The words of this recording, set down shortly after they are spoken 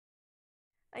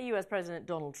US President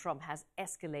Donald Trump has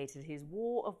escalated his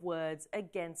war of words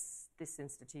against this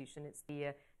institution. It's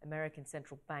the American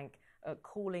Central Bank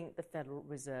calling the Federal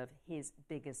Reserve his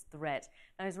biggest threat.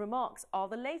 Now, his remarks are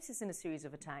the latest in a series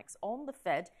of attacks on the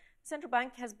Fed. The central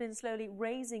bank has been slowly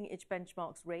raising its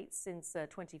benchmark's rates since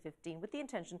 2015 with the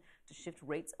intention to shift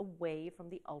rates away from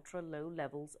the ultra-low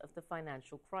levels of the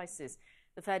financial crisis.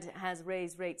 The Fed has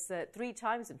raised rates 3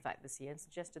 times, in fact, this year and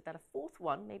suggested that a fourth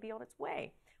one may be on its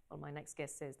way. Well, my next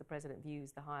guest says the president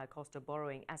views the higher cost of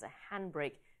borrowing as a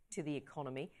handbrake to the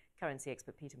economy. Currency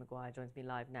expert Peter McGuire joins me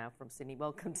live now from Sydney.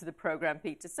 Welcome to the programme,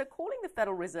 Peter. So calling the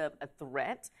Federal Reserve a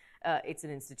threat, it's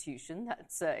an institution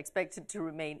that's expected to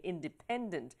remain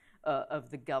independent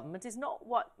of the government, is not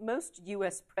what most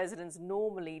US presidents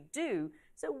normally do.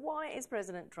 So why is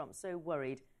President Trump so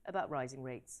worried about rising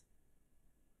rates?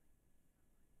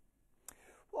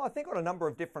 Well, I think on a number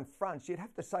of different fronts, you'd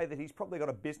have to say that he's probably got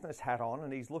a business hat on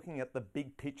and he's looking at the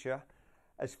big picture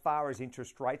as far as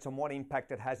interest rates and what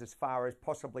impact it has as far as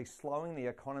possibly slowing the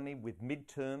economy with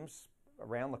midterms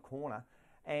around the corner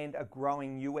and a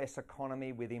growing US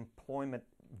economy with employment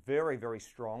very, very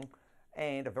strong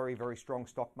and a very, very strong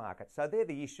stock market. So they're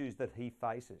the issues that he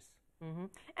faces. Mm-hmm.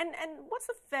 And what's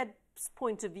the Fed's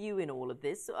point of view in all of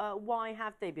this? Why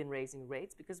have they been raising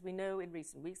rates? Because we know in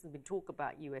recent weeks there's been talk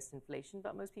about US inflation,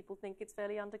 but most people think it's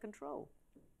fairly under control.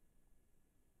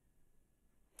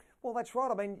 Well, that's right.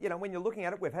 I mean, when you're looking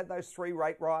at it, we've had those 3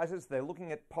 rate rises. They're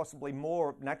looking at possibly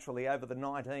more naturally over the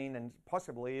 19 and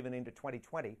possibly even into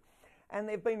 2020. And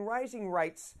they've been raising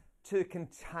rates to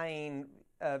contain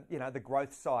the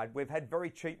growth side. We've had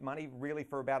very cheap money really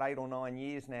for about 8 or 9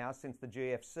 years now since the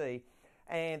GFC,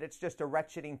 and it's just a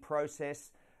ratcheting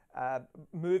process,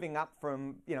 moving up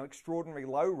from extraordinary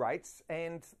low rates,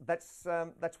 and that's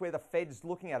where the Fed's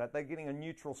looking at it. They're getting a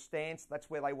neutral stance. That's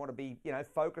where they want to be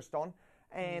focused on,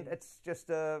 and it's just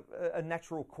a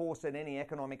natural course in any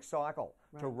economic cycle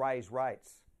to raise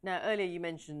rates. Now, earlier you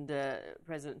mentioned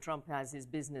President Trump has his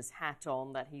business hat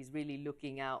on, that he's really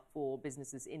looking out for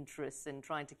businesses' interests and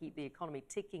trying to keep the economy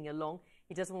ticking along.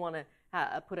 He doesn't want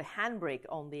to put a handbrake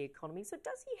on the economy. So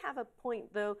does he have a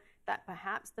point, though, that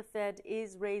perhaps the Fed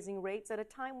is raising rates at a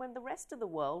time when the rest of the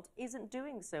world isn't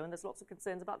doing so, and there's lots of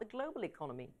concerns about the global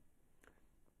economy?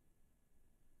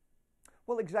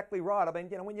 Well, exactly right. I mean,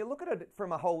 when you look at it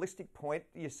from a holistic point,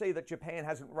 you see that Japan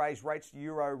hasn't raised rates,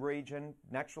 Euro region,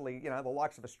 naturally, the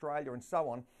likes of Australia and so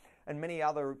on, and many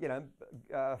other,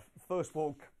 first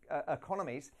world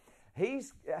economies. He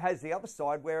has the other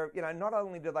side where, not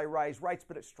only do they raise rates,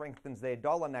 but it strengthens their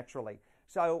dollar naturally.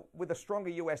 So with a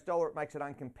stronger US dollar, it makes it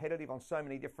uncompetitive on so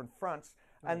many different fronts.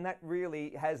 And that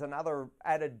really has another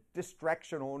added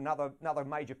distraction or another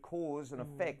major cause and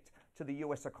effect to the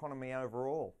US economy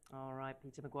overall. All right,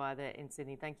 Peter McGuire there in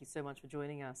Sydney. Thank you so much for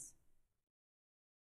joining us.